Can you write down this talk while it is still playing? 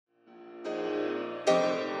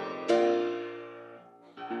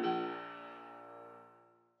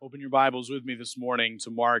Open your Bibles with me this morning to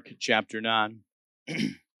Mark chapter 9.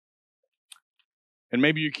 And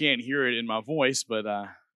maybe you can't hear it in my voice, but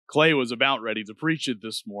Clay was about ready to preach it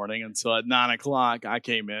this morning until at 9 o'clock I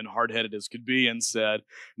came in, hard-headed as could be, and said,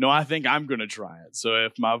 no, I think I'm going to try it. So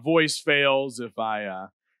if my voice fails, if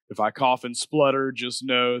I cough and splutter, just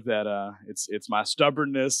know that it's my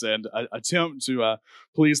stubbornness and attempt to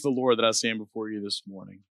please the Lord that I stand before you this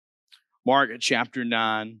morning. Mark chapter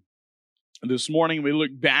 9. This morning, we look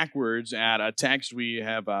backwards at a text we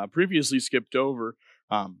have previously skipped over.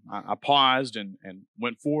 I paused and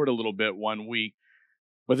went forward a little bit one week.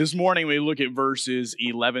 But this morning, we look at verses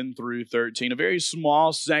 11 through 13, a very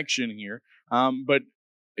small section here. But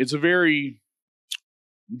it's a very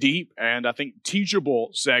deep and I think teachable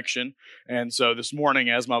section. And so this morning,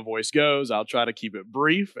 as my voice goes, I'll try to keep it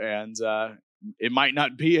brief and it might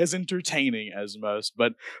not be as entertaining as most,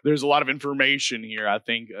 but there's a lot of information here, I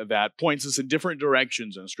think, that points us in different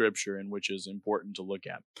directions in Scripture and which is important to look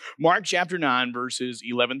at. Mark chapter 9, verses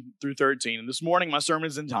 11 through 13. And this morning, my sermon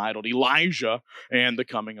is entitled, Elijah and the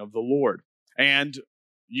Coming of the Lord. And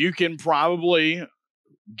you can probably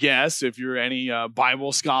guess, if you're any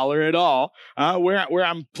Bible scholar at all, where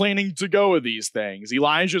I'm planning to go with these things.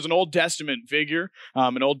 Elijah is an Old Testament figure,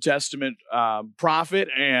 an Old Testament prophet,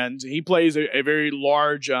 and he plays a very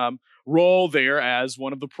large role there as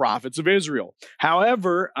one of the prophets of Israel.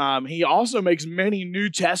 However, he also makes many New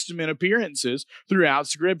Testament appearances throughout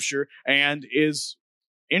Scripture and is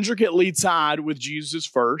intricately tied with Jesus'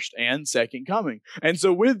 first and second coming. And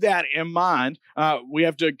so with that in mind, we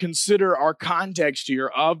have to consider our context here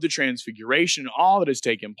of the transfiguration, all that has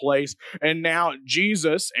taken place. And now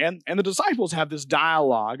Jesus and the disciples have this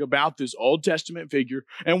dialogue about this Old Testament figure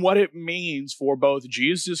and what it means for both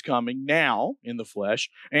Jesus' coming now in the flesh,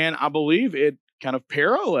 and I believe it kind of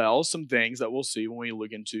parallels some things that we'll see when we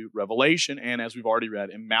look into Revelation and, as we've already read,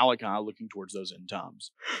 in Malachi, looking towards those end times.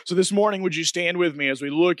 So this morning, would you stand with me as we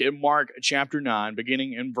look at Mark chapter 9,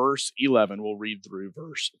 beginning in verse 11. We'll read through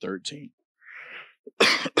verse 13.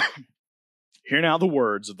 Hear now the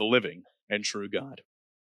words of the living and true God.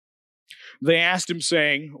 They asked him,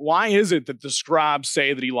 saying, why is it that the scribes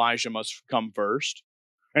say that Elijah must come first?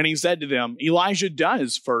 And he said to them, Elijah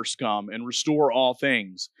does first come and restore all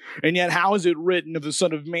things. And yet how is it written of the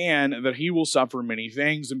Son of Man that he will suffer many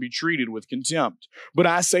things and be treated with contempt? But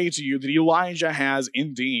I say to you that Elijah has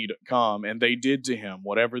indeed come, and they did to him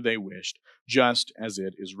whatever they wished, just as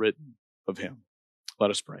it is written of him. Let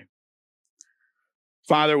us pray.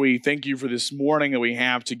 Father, we thank you for this morning that we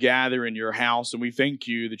have to gather in your house, and we thank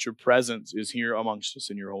you that your presence is here amongst us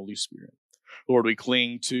in your Holy Spirit. Lord, we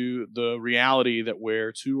cling to the reality that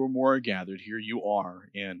where two or more are gathered, here you are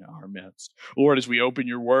in our midst. Lord, as we open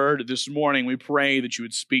your word this morning, we pray that you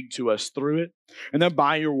would speak to us through it, and that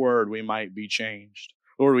by your word we might be changed.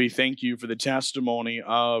 Lord, we thank you for the testimony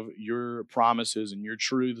of your promises and your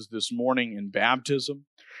truths this morning in baptism.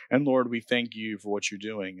 And Lord, we thank you for what you're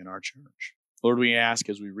doing in our church. Lord, we ask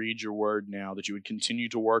as we read your word now that you would continue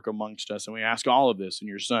to work amongst us, and we ask all of this in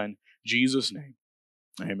your Son, Jesus' name.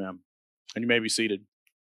 Amen. And you may be seated.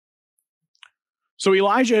 So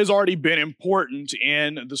Elijah has already been important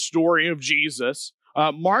in the story of Jesus.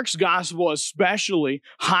 Mark's gospel especially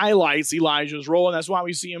highlights Elijah's role, and that's why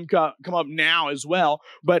we see him come up now as well.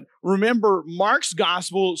 But remember, Mark's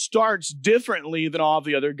gospel starts differently than all of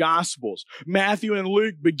the other gospels. Matthew and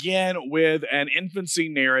Luke begin with an infancy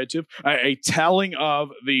narrative, a telling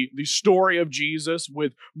of the story of Jesus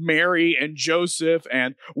with Mary and Joseph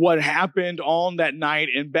and what happened on that night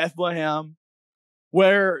in Bethlehem,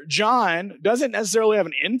 where John doesn't necessarily have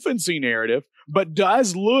an infancy narrative, but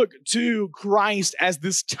does look to Christ as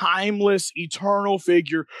this timeless, eternal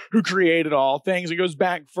figure who created all things. It goes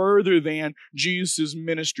back further than Jesus'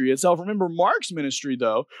 ministry itself. Remember, Mark's ministry,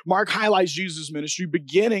 though, Mark highlights Jesus' ministry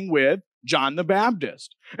beginning with John the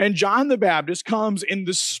Baptist. And John the Baptist comes in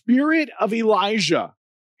the spirit of Elijah.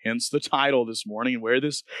 Hence the title this morning and where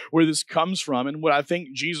this comes from and what I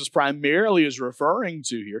think Jesus primarily is referring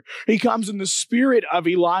to here. He comes in the spirit of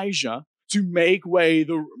Elijah to make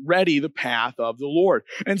ready the path of the Lord.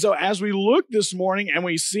 And so as we look this morning and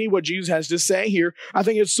we see what Jesus has to say here, I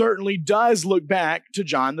think it certainly does look back to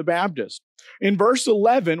John the Baptist. In verse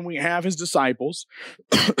 11, we have his disciples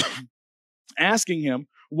asking him,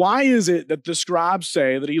 why is it that the scribes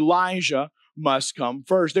say that Elijah must come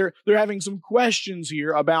first? They're having some questions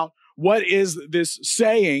here about what is this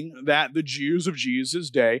saying that the Jews of Jesus'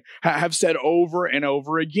 day have said over and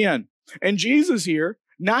over again. And Jesus here,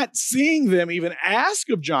 not seeing them even ask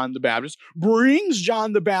of John the Baptist, brings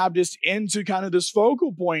John the Baptist into kind of this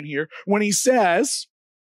focal point here when he says,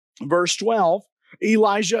 verse 12,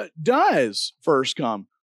 Elijah does first come.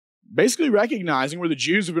 basically recognizing where the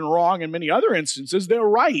Jews have been wrong in many other instances, they're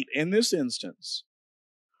right in this instance.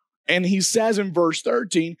 And he says in verse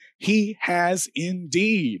 13, he has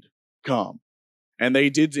indeed come. And they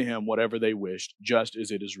did to him whatever they wished, just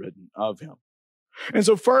as it is written of him. And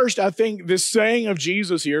so first, I think this saying of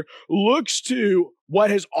Jesus here looks to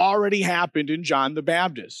what has already happened in John the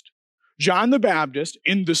Baptist. John the Baptist,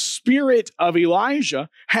 in the spirit of Elijah,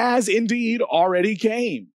 has indeed already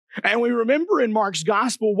came. And we remember in Mark's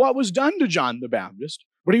gospel what was done to John the Baptist,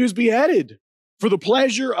 but he was beheaded for the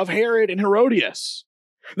pleasure of Herod and Herodias.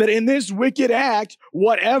 That in this wicked act,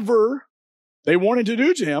 whatever they wanted to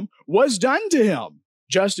do to him was done to him,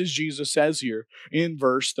 just as Jesus says here in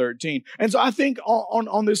verse 13. And so I think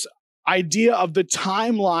on this idea of the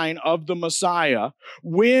timeline of the Messiah,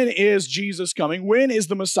 when is Jesus coming? When is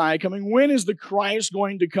the Messiah coming? When is the Christ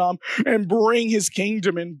going to come and bring his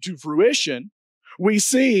kingdom into fruition? We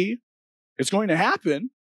see it's going to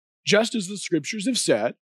happen just as the scriptures have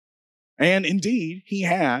said. And indeed, he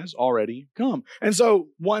has already come. And so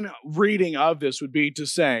one reading of this would be to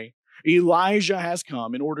say, Elijah has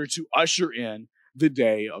come in order to usher in the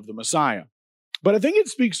day of the Messiah. But I think it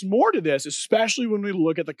speaks more to this, especially when we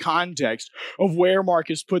look at the context of where Mark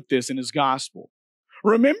has put this in his gospel.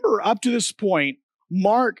 Remember, up to this point,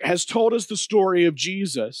 Mark has told us the story of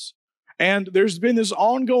Jesus, and there's been this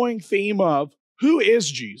ongoing theme of, who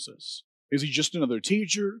is Jesus? Is he just another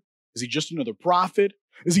teacher? Is he just another prophet?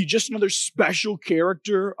 Is he just another special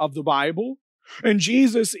character of the Bible? And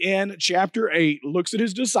Jesus in chapter 8 looks at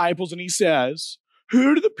his disciples and he says,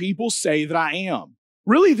 who do the people say that I am?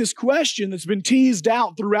 Really, this question that's been teased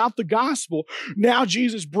out throughout the gospel, now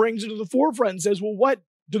Jesus brings it to the forefront and says, well, what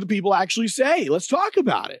do the people actually say? Let's talk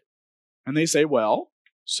about it. And they say, well,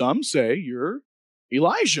 some say you're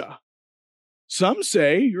Elijah. Some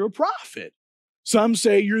say you're a prophet. Some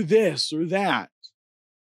say you're this or that.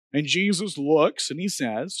 And Jesus looks and he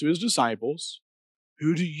says to his disciples,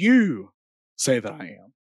 who do you say that I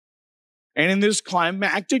am? And in this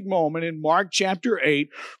climactic moment in Mark chapter 8,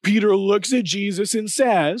 Peter looks at Jesus and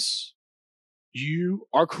says, you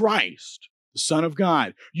are Christ, the Son of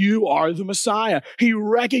God. You are the Messiah. He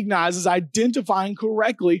recognizes, identifying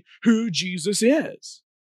correctly who Jesus is.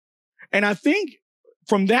 And I think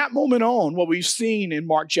from that moment on, what we've seen in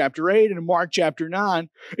Mark chapter 8 and in Mark chapter 9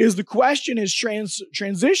 is the question has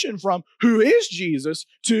transitioned from who is Jesus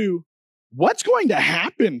to what's going to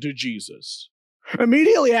happen to Jesus.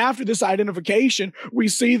 Immediately after this identification, we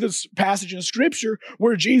see this passage in Scripture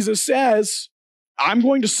where Jesus says, I'm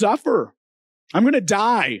going to suffer. I'm going to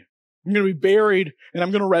die. I'm going to be buried and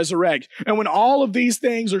I'm going to resurrect. And when all of these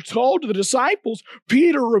things are told to the disciples,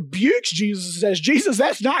 Peter rebukes Jesus and says, Jesus,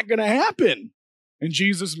 that's not going to happen. And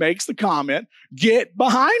Jesus makes the comment, get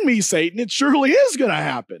behind me, Satan. It surely is going to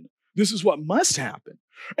happen. This is what must happen.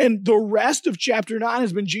 And the rest of chapter 9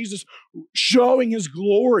 has been Jesus showing his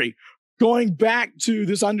glory, going back to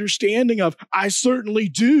this understanding of, I certainly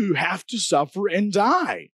do have to suffer and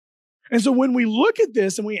die. And so when we look at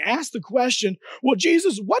this and we ask the question, well,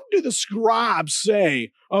 Jesus, what do the scribes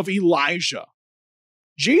say of Elijah?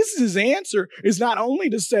 Jesus' answer is not only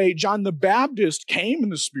to say John the Baptist came in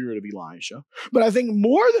the spirit of Elijah, but I think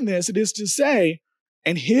more than this, it is to say,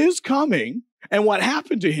 and his coming and what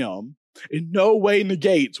happened to him in no way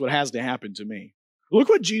negates what has to happen to me. Look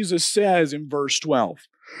what Jesus says in verse 12.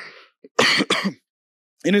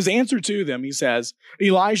 In his answer to them, he says,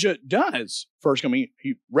 Elijah does first come.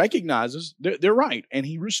 He recognizes they're right, and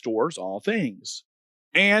he restores all things.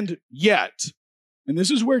 And yet, and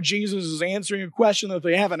this is where Jesus is answering a question that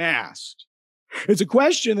they haven't asked. It's a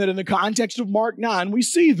question that in the context of Mark 9, we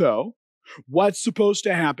see, though, what's supposed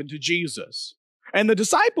to happen to Jesus. And the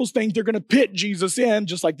disciples think they're going to pit Jesus in,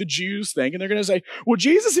 just like the Jews think, and they're going to say, well,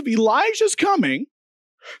 Jesus, if Elijah's coming,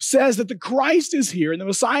 says that the Christ is here and the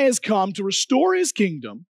Messiah has come to restore his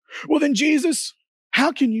kingdom, well then Jesus,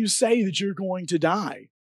 how can you say that you're going to die?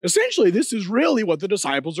 Essentially, this is really what the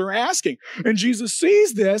disciples are asking. And Jesus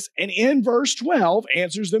sees this and in verse 12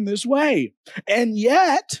 answers them this way. And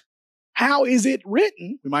yet, how is it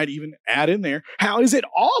written? We might even add in there, how is it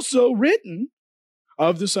also written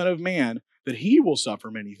of the Son of Man that he will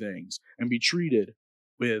suffer many things and be treated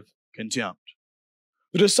with contempt?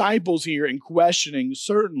 The disciples here in questioning,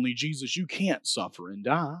 certainly, Jesus, you can't suffer and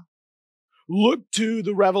die. Look to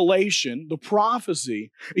the revelation, the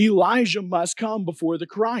prophecy. Elijah must come before the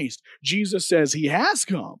Christ. Jesus says he has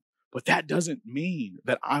come, but that doesn't mean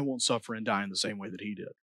that I won't suffer and die in the same way that he did.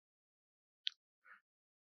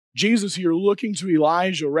 Jesus here, looking to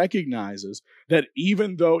Elijah, recognizes that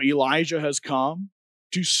even though Elijah has come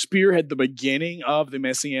to spearhead the beginning of the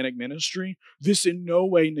messianic ministry, this in no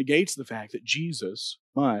way negates the fact that Jesus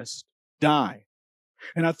must die.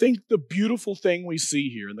 And I think the beautiful thing we see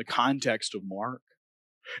here in the context of Mark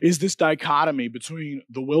is this dichotomy between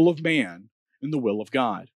the will of man and the will of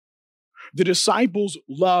God. The disciples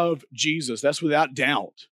love Jesus, that's without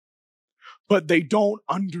doubt, but they don't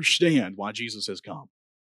understand why Jesus has come.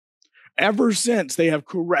 Ever since they have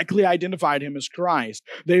correctly identified him as Christ,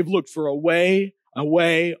 they've looked for a way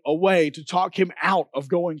to talk him out of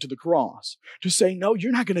going to the cross, to say, no,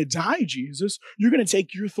 you're not going to die, Jesus. You're going to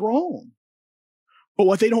take your throne. But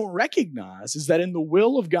what they don't recognize is that in the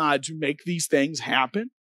will of God to make these things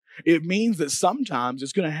happen, it means that sometimes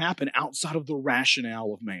it's going to happen outside of the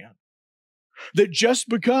rationale of man. That just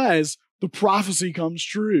because the prophecy comes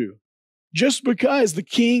true, just because the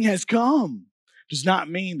king has come, does not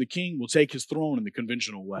mean the king will take his throne in the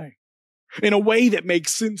conventional way, in a way that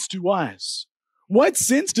makes sense to us. What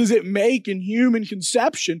sense does it make in human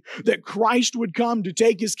conception that Christ would come to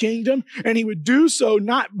take his kingdom, and he would do so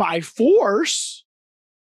not by force,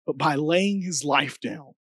 but by laying his life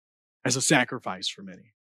down as a sacrifice for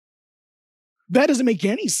many? That doesn't make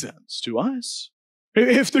any sense to us.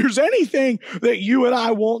 If there's anything that you and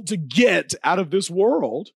I want to get out of this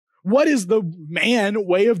world, what is the man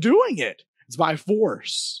way of doing it? It's by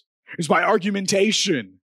force. It's by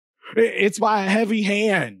argumentation. It's by a heavy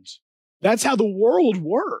hand. That's how the world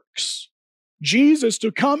works. Jesus,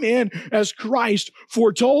 to come in as Christ,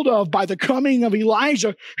 foretold of by the coming of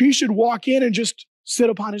Elijah, he should walk in and just sit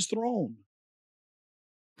upon his throne.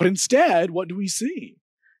 But instead, what do we see?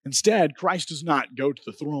 Instead, Christ does not go to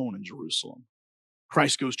the throne in Jerusalem.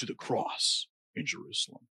 Christ goes to the cross in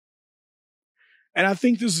Jerusalem. And I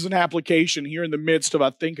think this is an application here in the midst of, I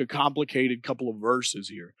think, a complicated couple of verses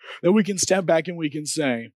here, that we can step back and we can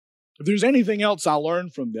say, if there's anything else I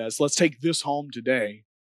learned from this, let's take this home today.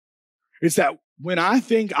 It's that when I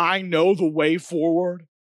think I know the way forward,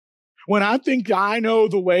 when I think I know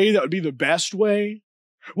the way that would be the best way,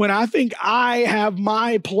 when I think I have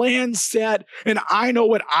my plan set and I know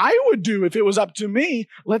what I would do if it was up to me,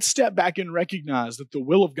 let's step back and recognize that the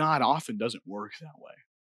will of God often doesn't work that way.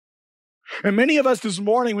 And many of us this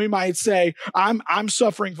morning, we might say, I'm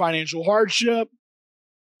suffering financial hardship.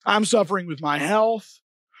 I'm suffering with my health.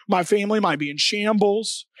 My family might be in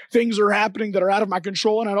shambles. Things are happening that are out of my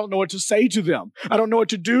control, and I don't know what to say to them. I don't know what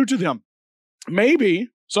to do to them. Maybe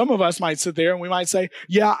some of us might sit there and we might say,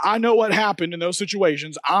 yeah, I know what happened in those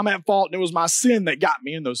situations. I'm at fault, and it was my sin that got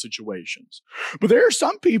me in those situations. But there are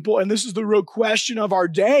some people, and this is the real question of our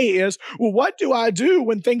day is, well, what do I do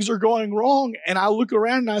when things are going wrong? And I look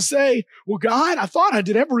around and I say, well, God, I thought I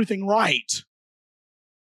did everything right.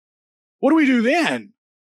 What do we do then?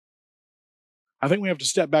 I think we have to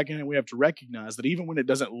step back in and we have to recognize that even when it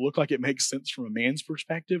doesn't look like it makes sense from a man's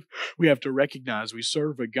perspective, we have to recognize we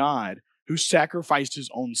serve a God who sacrificed his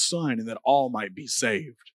own son and that all might be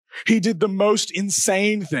saved. He did the most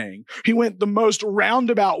insane thing. He went the most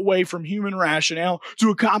roundabout way from human rationale to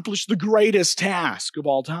accomplish the greatest task of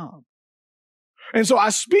all time. And so I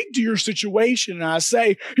speak to your situation and I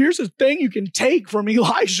say, here's a thing you can take from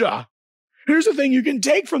Elijah. Here's a thing you can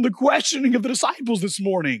take from the questioning of the disciples this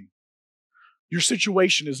morning. Your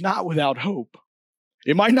situation is not without hope.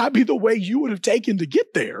 It might not be the way you would have taken to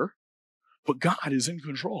get there, but God is in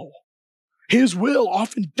control. His will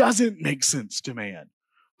often doesn't make sense to man.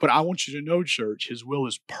 But I want you to know, church, his will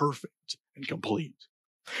is perfect and complete.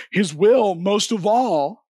 His will, most of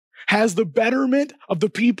all, has the betterment of the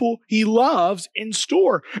people he loves in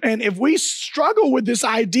store. And if we struggle with this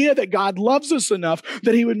idea that God loves us enough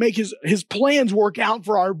that he would make his plans work out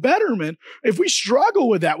for our betterment, if we struggle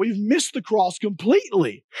with that, we've missed the cross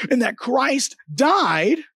completely. And that Christ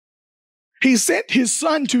died, he sent his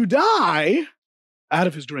son to die out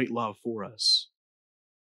of his great love for us.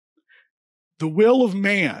 The will of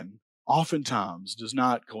man oftentimes does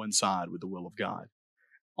not coincide with the will of God.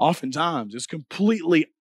 Oftentimes it's completely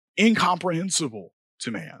incomprehensible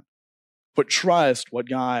to man. But trust what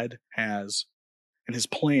God has and his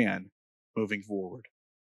plan moving forward.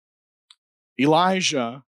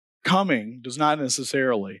 Elijah coming does not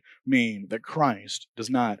necessarily mean that Christ does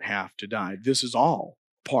not have to die. This is all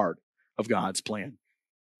part of God's plan.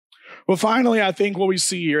 Well, finally, I think what we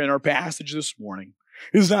see here in our passage this morning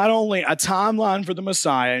is not only a timeline for the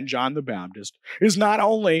Messiah and John the Baptist, is not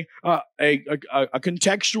only a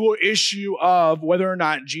contextual issue of whether or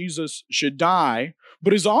not Jesus should die,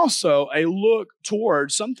 but is also a look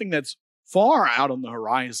towards something that's far out on the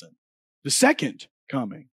horizon, the second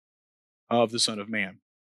coming of the Son of Man.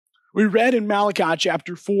 We read in Malachi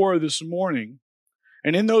chapter 4 this morning,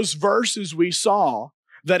 and in those verses we saw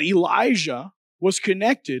that Elijah was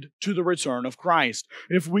connected to the return of Christ.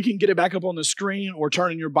 If we can get it back up on the screen or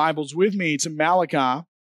turn in your Bibles with me to Malachi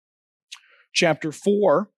chapter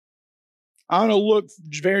 4, I'm going to look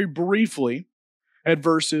very briefly at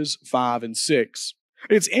verses 5 and 6.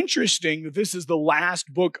 It's interesting that this is the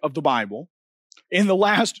last book of the Bible. In the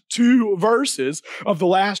last 2 verses of the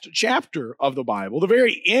last chapter of the Bible, the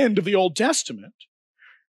very end of the Old Testament.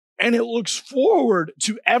 And it looks forward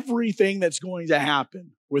to everything that's going to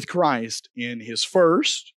happen with Christ in his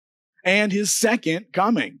first and his second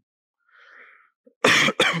coming.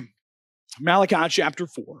 Malachi chapter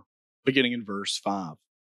 4, beginning in verse 5.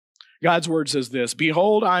 God's word says this,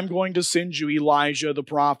 "Behold, I'm going to send you Elijah the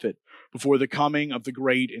prophet before the coming of the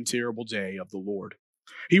great and terrible day of the Lord.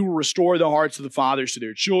 He will restore the hearts of the fathers to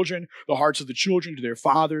their children, the hearts of the children to their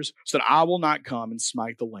fathers, so that I will not come and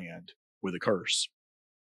smite the land with a curse."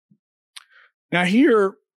 Now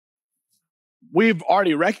here, we've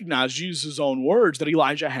already recognized Jesus' own words that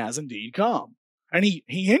Elijah has indeed come. And he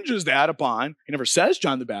hinges that upon, he never says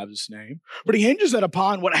John the Baptist's name, but he hinges that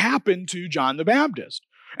upon what happened to John the Baptist.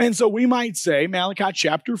 And so we might say Malachi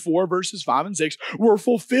chapter 4, verses 5 and 6 were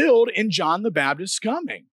fulfilled in John the Baptist's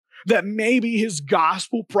coming. That maybe his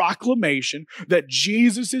gospel proclamation that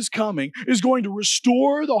Jesus is coming is going to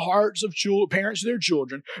restore the hearts of parents to their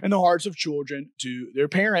children and the hearts of children to their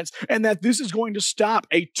parents, and that this is going to stop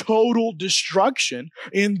a total destruction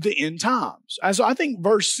in the end times. And so I think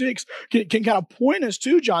verse 6 can kind of point us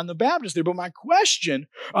to John the Baptist there. But my question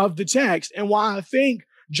of the text and why I think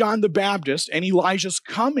John the Baptist and Elijah's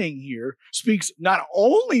coming here speaks not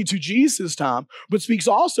only to Jesus' time, but speaks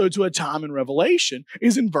also to a time in Revelation,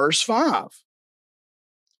 is in verse 5.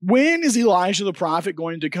 When is Elijah the prophet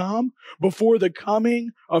going to come? Before the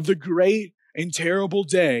coming of the great and terrible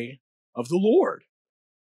day of the Lord.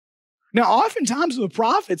 Now, oftentimes in the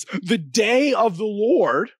prophets, the day of the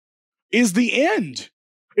Lord is the end,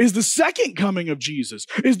 is the second coming of Jesus,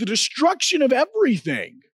 is the destruction of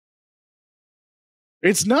everything.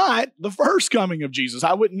 It's not the first coming of Jesus.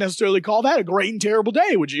 I wouldn't necessarily call that a great and terrible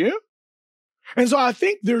day, would you? And so I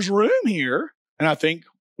think there's room here, and I think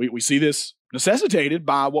we see this necessitated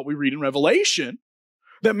by what we read in Revelation,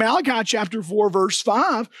 that Malachi chapter 4, verse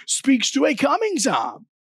 5 speaks to a coming time.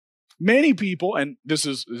 Many people, and this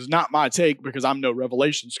is not my take because I'm no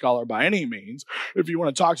Revelation scholar by any means. If you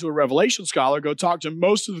want to talk to a Revelation scholar, go talk to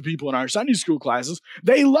most of the people in our Sunday school classes.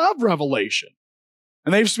 They love Revelation,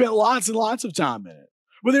 and they've spent lots and lots of time in it.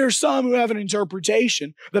 But there are some who have an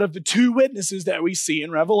interpretation that of the 2 witnesses that we see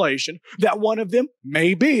in Revelation, that one of them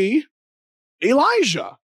may be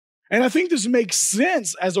Elijah. And I think this makes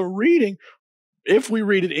sense as a reading if we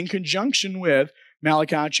read it in conjunction with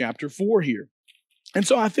Malachi chapter 4 here. And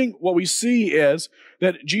so I think what we see is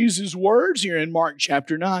that Jesus' words here in Mark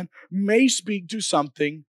chapter 9 may speak to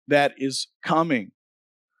something that is coming.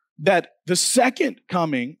 That the second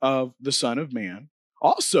coming of the Son of Man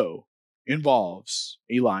also involves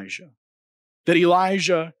Elijah. That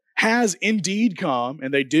Elijah has indeed come,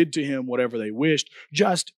 and they did to him whatever they wished,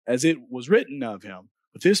 just as it was written of him.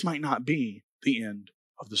 But this might not be the end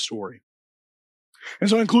of the story. And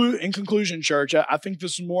so in conclusion, church, I think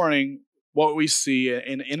this morning, what we see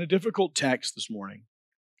in a difficult text this morning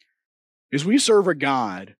is we serve a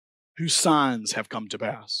God whose signs have come to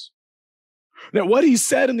pass. That what he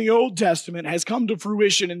said in the Old Testament has come to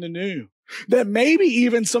fruition in the New. That maybe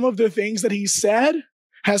even some of the things that he said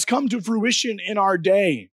has come to fruition in our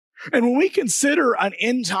day. And when we consider an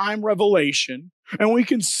end time revelation, and we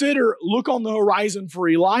consider look on the horizon for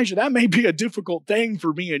Elijah, that may be a difficult thing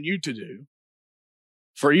for me and you to do.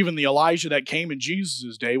 For even the Elijah that came in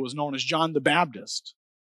Jesus' day was known as John the Baptist.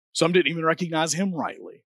 Some didn't even recognize him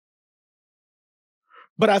rightly.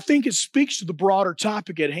 But I think it speaks to the broader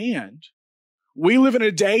topic at hand. We live in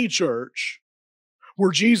a day, church,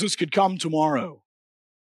 where Jesus could come tomorrow.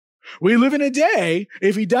 We live in a day,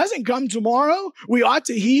 if he doesn't come tomorrow, we ought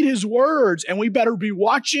to heed his words, and we better be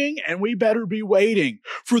watching and we better be waiting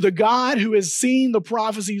for the God who has seen the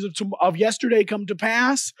prophecies of yesterday come to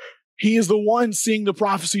pass. He is the one seeing the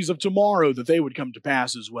prophecies of tomorrow that they would come to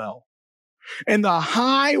pass as well. And the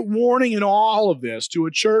high warning in all of this to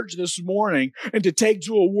a church this morning and to take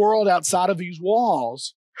to a world outside of these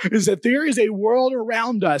walls is that there is a world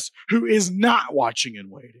around us who is not watching and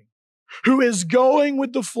waiting, who is going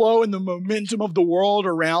with the flow and the momentum of the world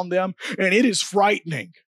around them, and it is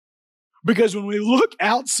frightening. Because when we look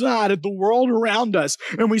outside at the world around us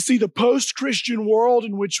and we see the post-Christian world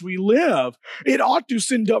in which we live, it ought to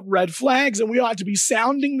send up red flags, and we ought to be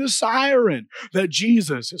sounding the siren that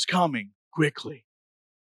Jesus is coming quickly.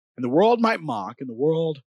 And the world might mock and the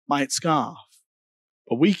world might scoff,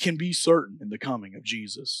 but we can be certain in the coming of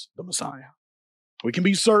Jesus, the Messiah. We can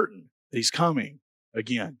be certain that he's coming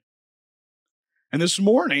again. And this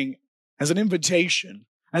morning, as an invitation,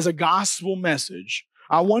 as a gospel message,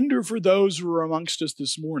 I wonder for those who are amongst us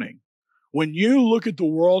this morning, when you look at the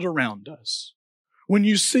world around us, when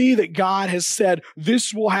you see that God has said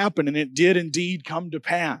this will happen and it did indeed come to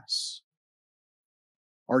pass,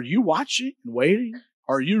 are you watching and waiting?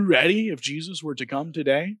 Are you ready if Jesus were to come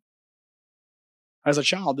today? As a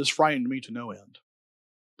child, this frightened me to no end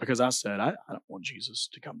because I said, I don't want Jesus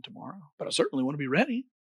to come tomorrow, but I certainly want to be ready.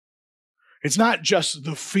 It's not just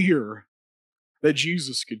the fear that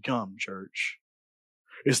Jesus could come, church.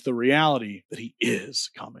 It's the reality that he is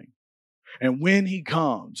coming. And when he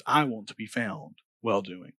comes, I want to be found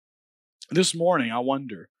well-doing. This morning, I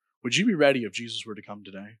wonder, would you be ready if Jesus were to come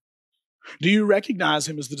today? Do you recognize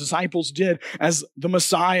him as the disciples did, as the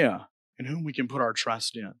Messiah in whom we can put our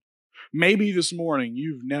trust in? Maybe this morning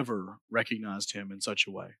you've never recognized him in such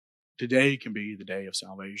a way. Today can be the day of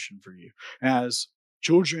salvation for you. As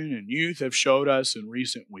children and youth have showed us in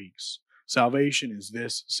recent weeks, salvation is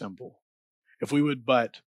this simple. If we would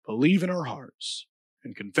but believe in our hearts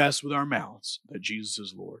and confess with our mouths that Jesus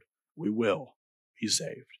is Lord, we will be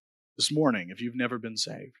saved. This morning, if you've never been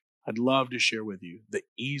saved, I'd love to share with you the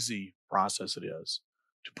easy process it is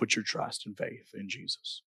to put your trust and faith in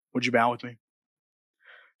Jesus. Would you bow with me?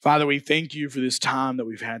 Father, we thank you for this time that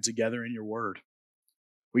we've had together in your word.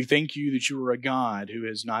 We thank you that you are a God who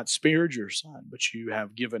has not spared your son, but you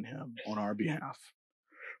have given him on our behalf.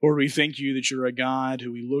 Lord, we thank you that you're a God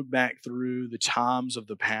who we look back through the times of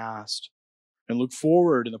the past and look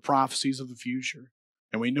forward in the prophecies of the future.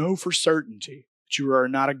 And we know for certainty that you are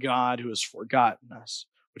not a God who has forgotten us,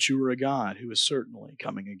 but you are a God who is certainly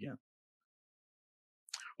coming again.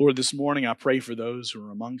 Lord, this morning I pray for those who are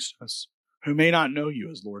amongst us who may not know you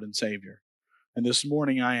as Lord and Savior. And this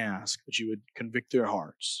morning I ask that you would convict their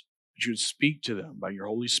hearts, that you would speak to them by your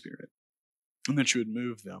Holy Spirit, and that you would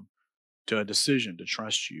move them to a decision to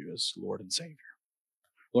trust you as Lord and Savior.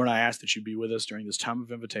 Lord, I ask that you be with us during this time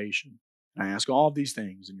of invitation. And I ask all of these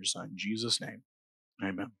things in your Son, Jesus' name.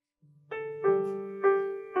 Amen.